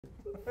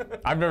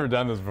I've never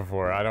done this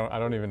before. I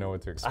don't even know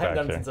what to expect. I haven't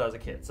done it here. since I was a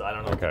kid, so I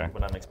don't know Okay.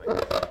 what I'm expecting.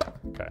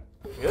 Okay.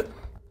 Good?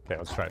 Okay,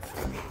 let's try it.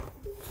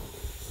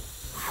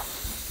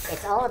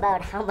 It's all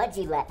about how much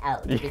you let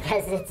out,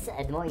 because it's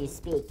the more you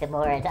speak, the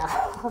more it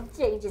all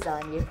changes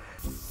on you.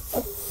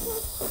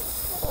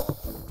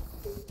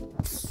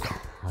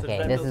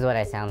 Okay, this is what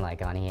I sound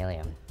like on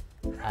helium.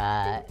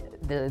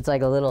 It's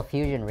like a little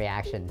fusion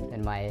reaction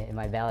in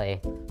my belly.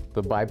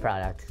 The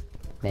byproduct,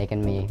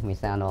 making me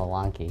sound all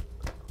wonky.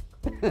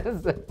 I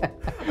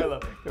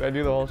love it. Can I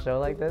do the whole show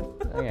like this?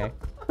 Okay.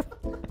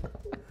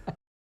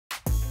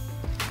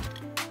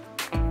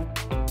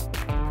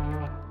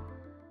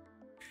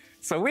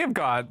 So we've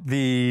got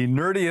the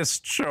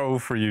nerdiest show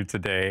for you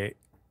today,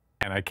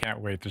 and I can't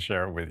wait to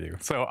share it with you.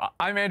 So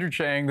I'm Andrew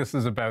Chang. This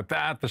is About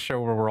That, the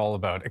show where we're all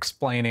about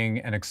explaining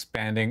and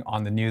expanding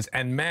on the news.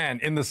 And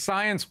man, in the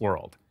science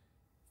world,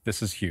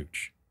 this is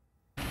huge.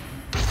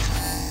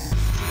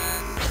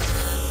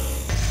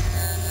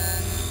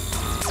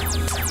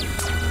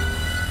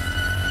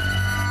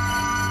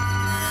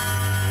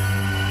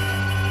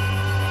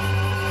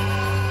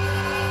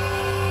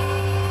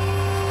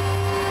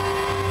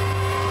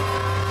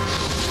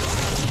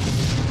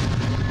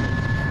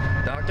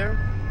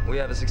 We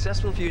have a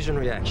successful fusion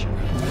reaction.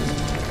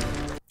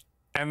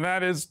 And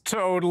that is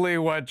totally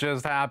what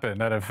just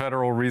happened at a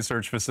federal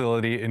research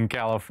facility in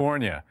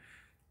California.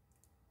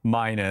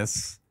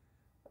 Minus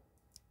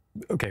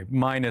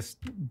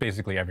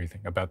basically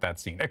everything about that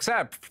scene,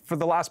 except for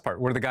the last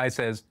part where the guy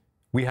says,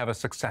 we have a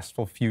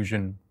successful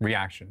fusion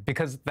reaction,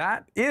 because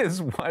that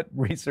is what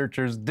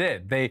researchers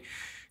did. They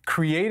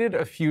created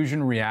a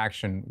fusion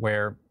reaction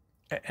where,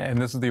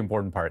 and this is the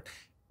important part,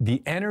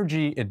 the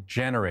energy it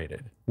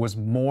generated was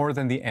more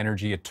than the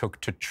energy it took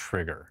to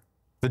trigger.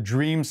 The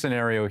dream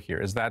scenario here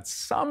is that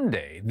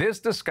someday this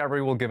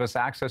discovery will give us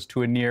access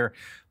to a near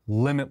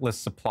limitless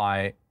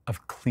supply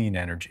of clean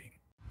energy.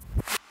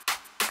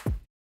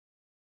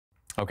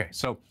 Okay,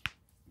 so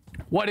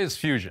what is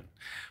fusion?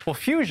 Well,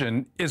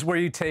 fusion is where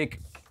you take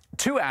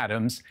two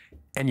atoms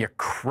and you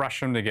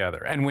crush them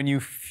together. And when you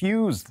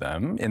fuse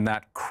them in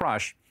that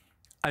crush,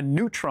 a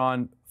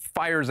neutron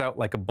fires out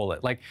like a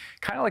bullet,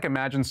 kind of like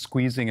imagine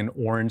squeezing an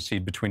orange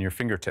seed between your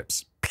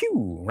fingertips.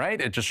 Pew,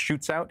 right? It just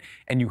shoots out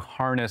and you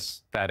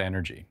harness that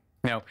energy.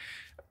 Now,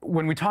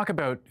 when we talk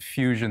about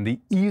fusion, the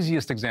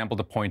easiest example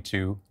to point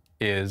to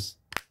is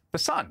the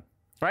sun,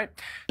 right?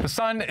 The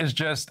sun is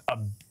just a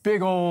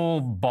big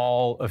old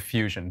ball of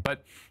fusion,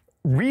 but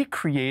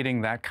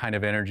recreating that kind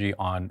of energy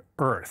on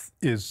Earth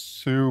is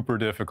super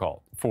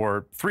difficult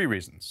for three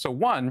reasons. So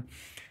one,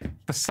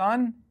 the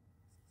sun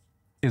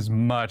is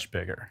much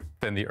bigger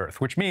than the Earth,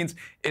 which means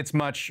it's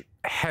much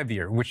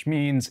heavier, which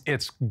means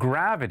its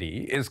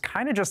gravity is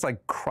kind of just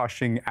like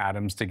crushing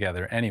atoms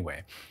together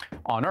anyway.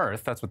 On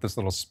Earth, that's what this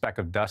little speck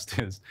of dust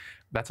is.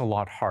 That's a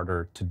lot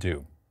harder to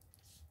do.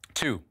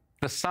 Two,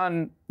 the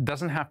sun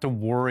doesn't have to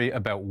worry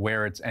about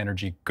where its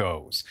energy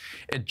goes.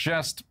 It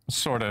just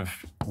sort of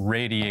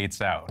radiates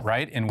out,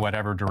 right, in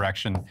whatever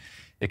direction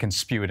it can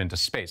spew it into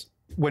space.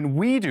 When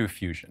we do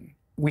fusion,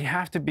 we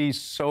have to be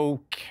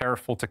so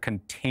careful to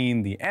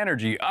contain the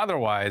energy.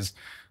 Otherwise,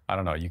 I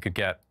don't know, you could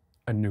get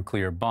a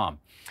nuclear bomb.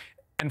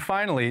 And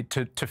finally,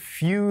 to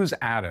fuse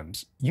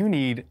atoms, you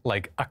need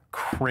like a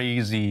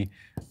crazy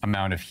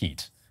amount of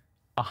heat,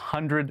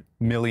 100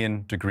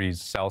 million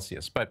degrees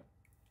Celsius. But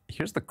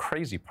here's the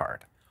crazy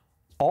part.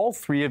 All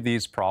three of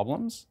these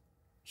problems,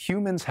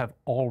 humans have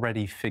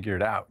already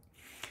figured out.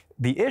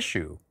 The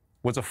issue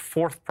was a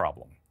fourth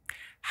problem: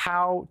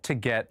 how to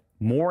get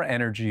more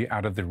energy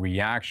out of the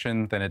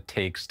reaction than it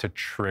takes to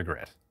trigger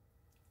it.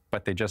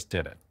 But they just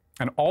did it.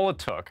 And all it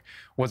took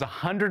was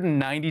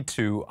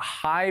 192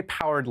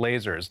 high-powered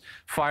lasers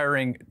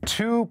firing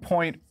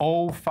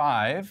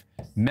 2.05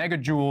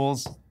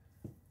 megajoules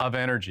of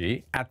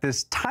energy at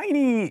this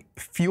tiny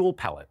fuel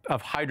pellet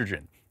of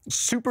hydrogen,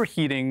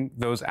 superheating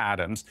those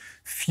atoms,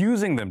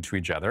 fusing them to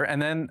each other,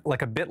 and then,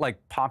 like a bit like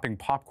popping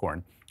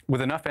popcorn,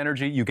 with enough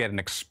energy, you get an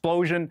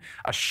explosion,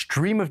 a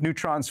stream of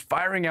neutrons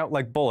firing out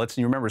like bullets.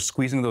 And you remember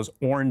squeezing those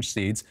orange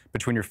seeds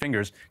between your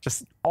fingers,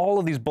 just all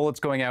of these bullets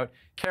going out,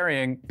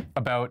 carrying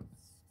about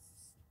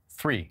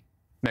 3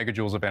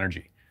 megajoules of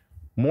energy.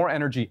 More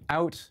energy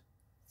out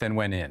than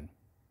went in.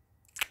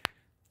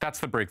 That's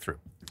the breakthrough.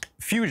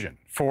 Fusion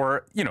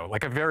for,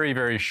 like a very,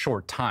 very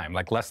short time,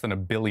 like less than a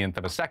billionth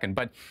of a second,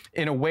 but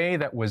in a way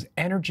that was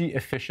energy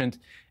efficient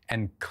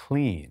and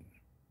clean.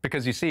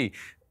 Because you see,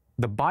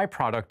 the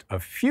byproduct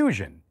of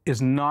fusion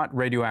is not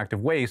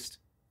radioactive waste,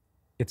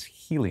 it's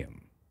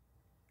helium.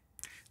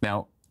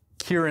 Now,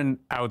 Kieran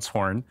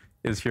Oudshoorn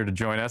is here to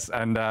join us.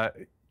 And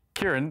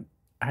Kieran,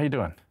 how you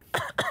doing?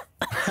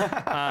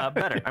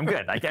 Better. I'm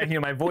good.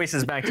 My voice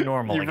is back to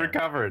normal. You've again.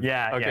 recovered.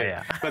 Yeah, okay.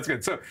 yeah. That's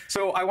good.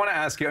 So I want to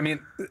ask you,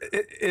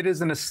 it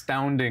is an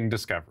astounding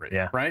discovery,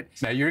 right?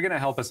 Now, you're going to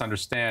help us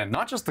understand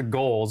not just the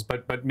goals,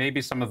 but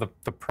maybe some of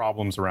the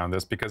problems around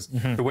this, because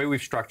the way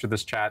we've structured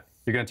this chat,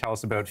 you're going to tell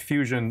us about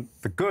fusion,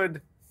 the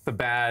good, the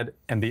bad,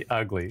 and the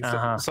ugly.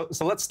 So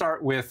let's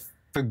start with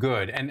the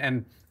good.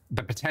 And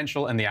the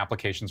potential and the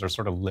applications are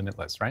sort of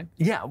limitless, right?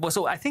 Yeah, well,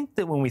 so I think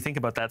that when we think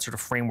about that sort of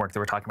framework that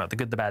we're talking about, the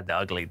good, the bad, the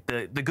ugly,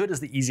 the good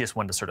is the easiest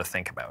one to sort of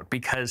think about,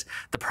 because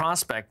the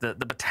prospect, the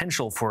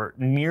potential for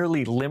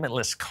nearly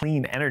limitless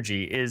clean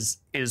energy is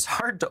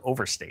hard to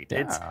overstate. Yeah.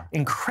 It's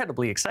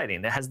incredibly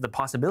exciting. It has the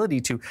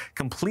possibility to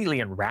completely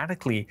and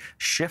radically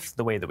shift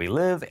the way that we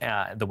live,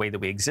 the way that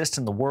we exist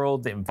in the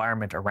world, the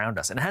environment around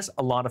us. And it has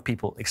a lot of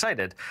people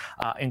excited,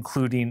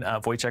 including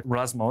Wojciech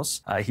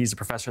Rasmus. He's a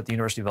professor at the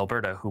University of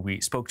Alberta who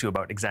we spoke to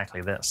about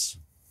exactly this.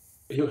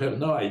 You have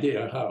no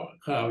idea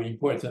how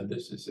important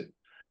this is,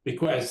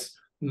 because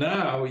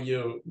now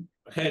you're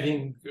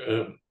having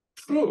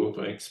proof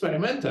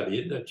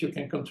experimentally that you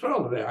can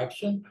control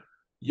reaction.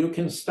 You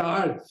can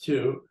start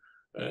to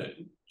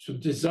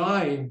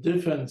design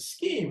different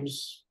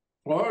schemes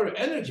for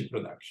energy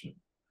production,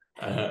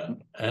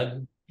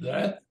 and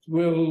that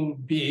will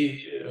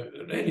be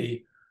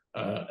really,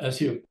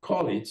 as you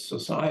call it,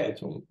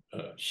 societal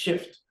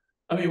shift.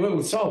 I mean, we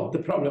will solve the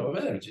problem of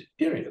energy,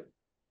 period.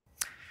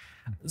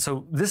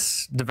 So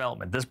this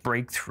development, this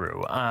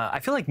breakthrough, I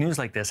feel like news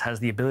like this has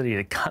the ability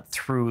to cut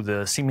through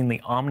the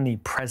seemingly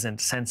omnipresent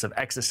sense of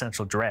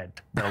existential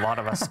dread that a lot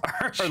of us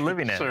are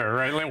living in. Sure,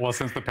 right. Well,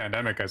 since the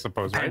pandemic, I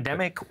suppose, right?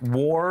 Pandemic,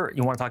 war,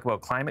 you want to talk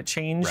about climate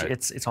change, right.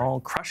 It's all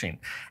crushing.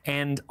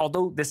 And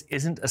although this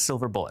isn't a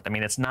silver bullet, I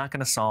mean, it's not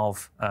going to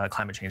solve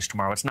climate change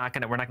tomorrow. We're not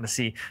going to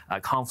see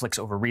conflicts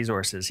over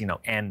resources,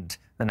 end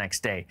the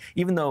next day.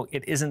 Even though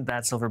it isn't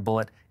that silver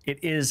bullet,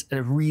 it is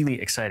a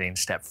really exciting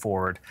step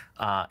forward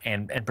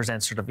and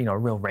presents sort of, a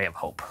real ray of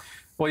hope.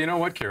 Well, you know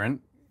what,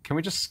 Kieran? Can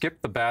we just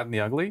skip the bad and the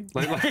ugly?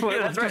 That's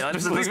right.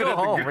 Let's go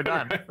home. We're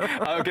done.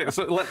 Okay,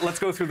 so let's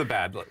go through the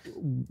bad.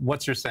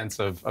 What's your sense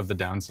of the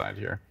downside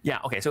here? Yeah,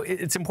 okay, so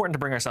it's important to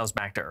bring ourselves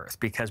back to earth,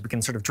 because we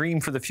can sort of dream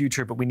for the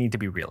future, but we need to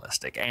be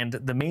realistic. And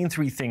the main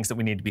three things that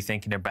we need to be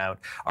thinking about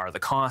are the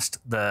cost,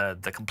 the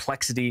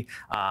complexity,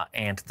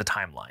 and the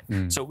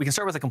timeline. So we can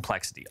start with the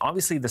complexity.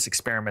 Obviously, this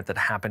experiment that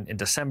happened in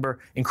December,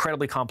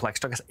 incredibly complex,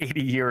 took us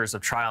 80 years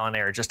of trial and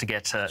error just to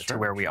get to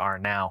where we are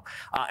now.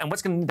 And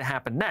what's going to need to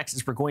happen next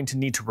is we're going to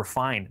need to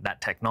refine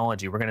that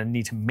technology. We're going to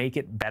need to make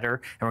it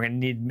better, and we're going to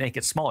need to make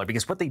it smaller,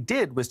 because what they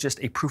did was just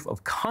a proof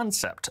of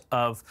concept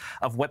of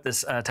what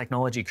this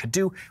technology could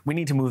do. We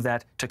need to move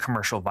that to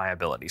commercial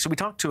viability. So we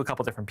talked to a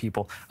couple different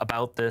people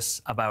about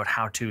this, about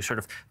how to sort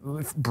of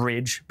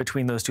bridge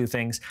between those two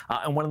things.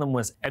 And one of them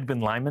was Edwin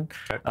Lyman.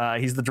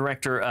 Okay. He's the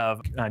director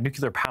of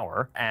nuclear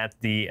power at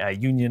the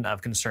Union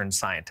of Concerned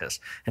Scientists.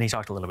 And he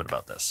talked a little bit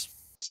about this.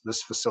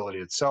 This facility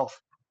itself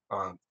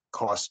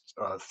cost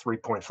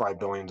 $3.5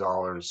 billion,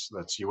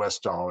 that's US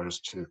dollars,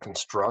 to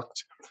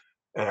construct.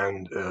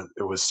 And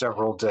it was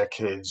several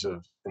decades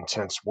of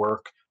intense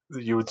work.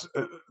 You would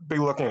be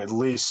looking at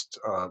least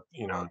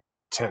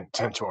 10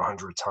 to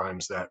 100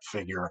 times that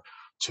figure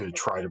to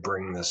try to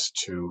bring this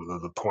to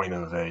the point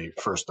of a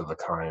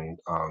first-of-a-kind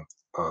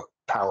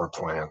power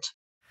plant.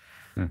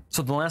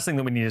 So the last thing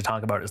that we need to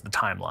talk about is the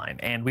timeline.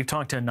 And we've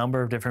talked to a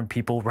number of different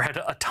people, read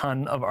a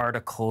ton of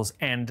articles,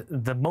 and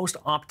the most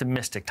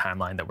optimistic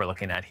timeline that we're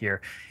looking at here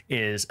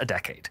is a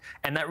decade.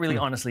 And that really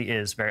honestly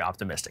is very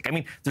optimistic. I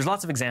mean, there's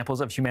lots of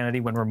examples of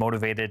humanity when we're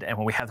motivated and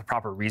when we have the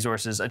proper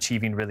resources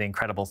achieving really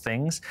incredible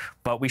things.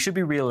 But we should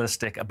be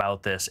realistic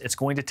about this. It's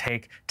going to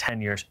take 10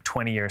 years,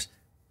 20 years,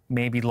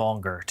 maybe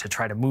longer, to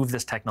try to move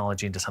this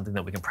technology into something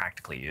that we can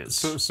practically use.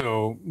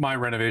 So my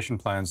renovation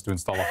plan is to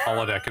install a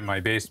holodeck in my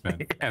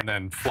basement and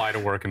then fly to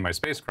work in my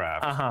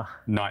spacecraft.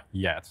 Not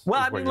yet. Well,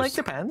 I mean,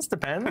 depends.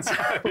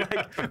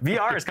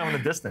 VR is coming a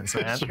distance,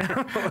 man.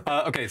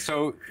 Okay,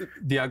 so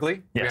the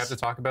ugly, we have to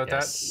talk about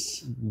that.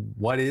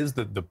 What is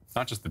the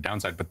not just the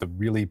downside, but the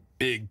really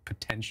big,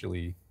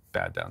 potentially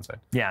bad downside?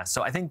 Yeah,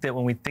 so I think that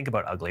when we think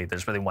about ugly,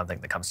 there's really one thing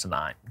that comes to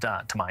mind,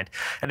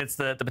 and it's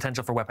the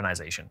potential for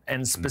weaponization,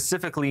 and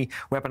specifically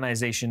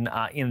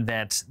weaponization in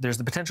that there's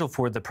the potential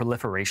for the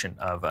proliferation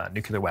of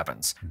nuclear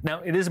weapons.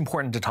 Now, it is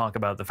important to talk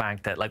about the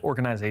fact that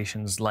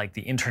organizations like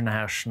the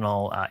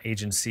International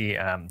Agency,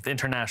 the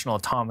International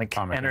Atomic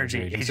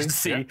Energy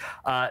Agency,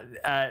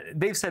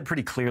 they've said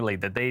pretty clearly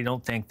that they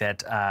don't think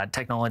that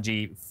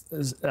technology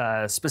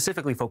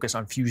specifically focused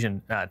on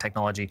fusion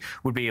technology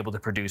would be able to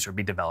produce or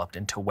be developed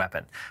into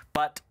weapon.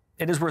 But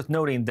it is worth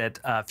noting that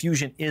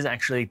fusion is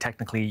actually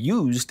technically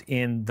used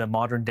in the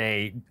modern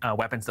day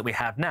weapons that we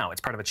have now.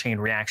 It's part of a chain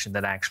reaction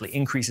that actually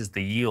increases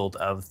the yield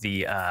of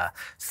the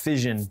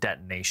fission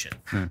detonation.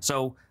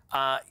 So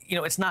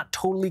it's not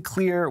totally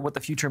clear what the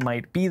future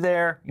might be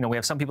there. We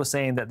have some people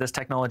saying that this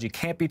technology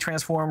can't be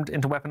transformed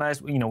into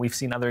weaponized. We've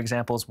seen other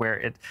examples where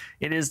it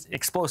is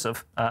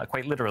explosive,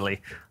 quite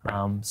literally.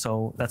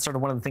 So that's sort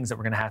of one of the things that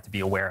we're going to have to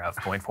be aware of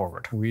going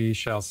forward. We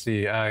shall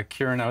see.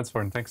 Kieran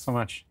Oudshoorn, thanks so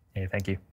much. Hey, thank you.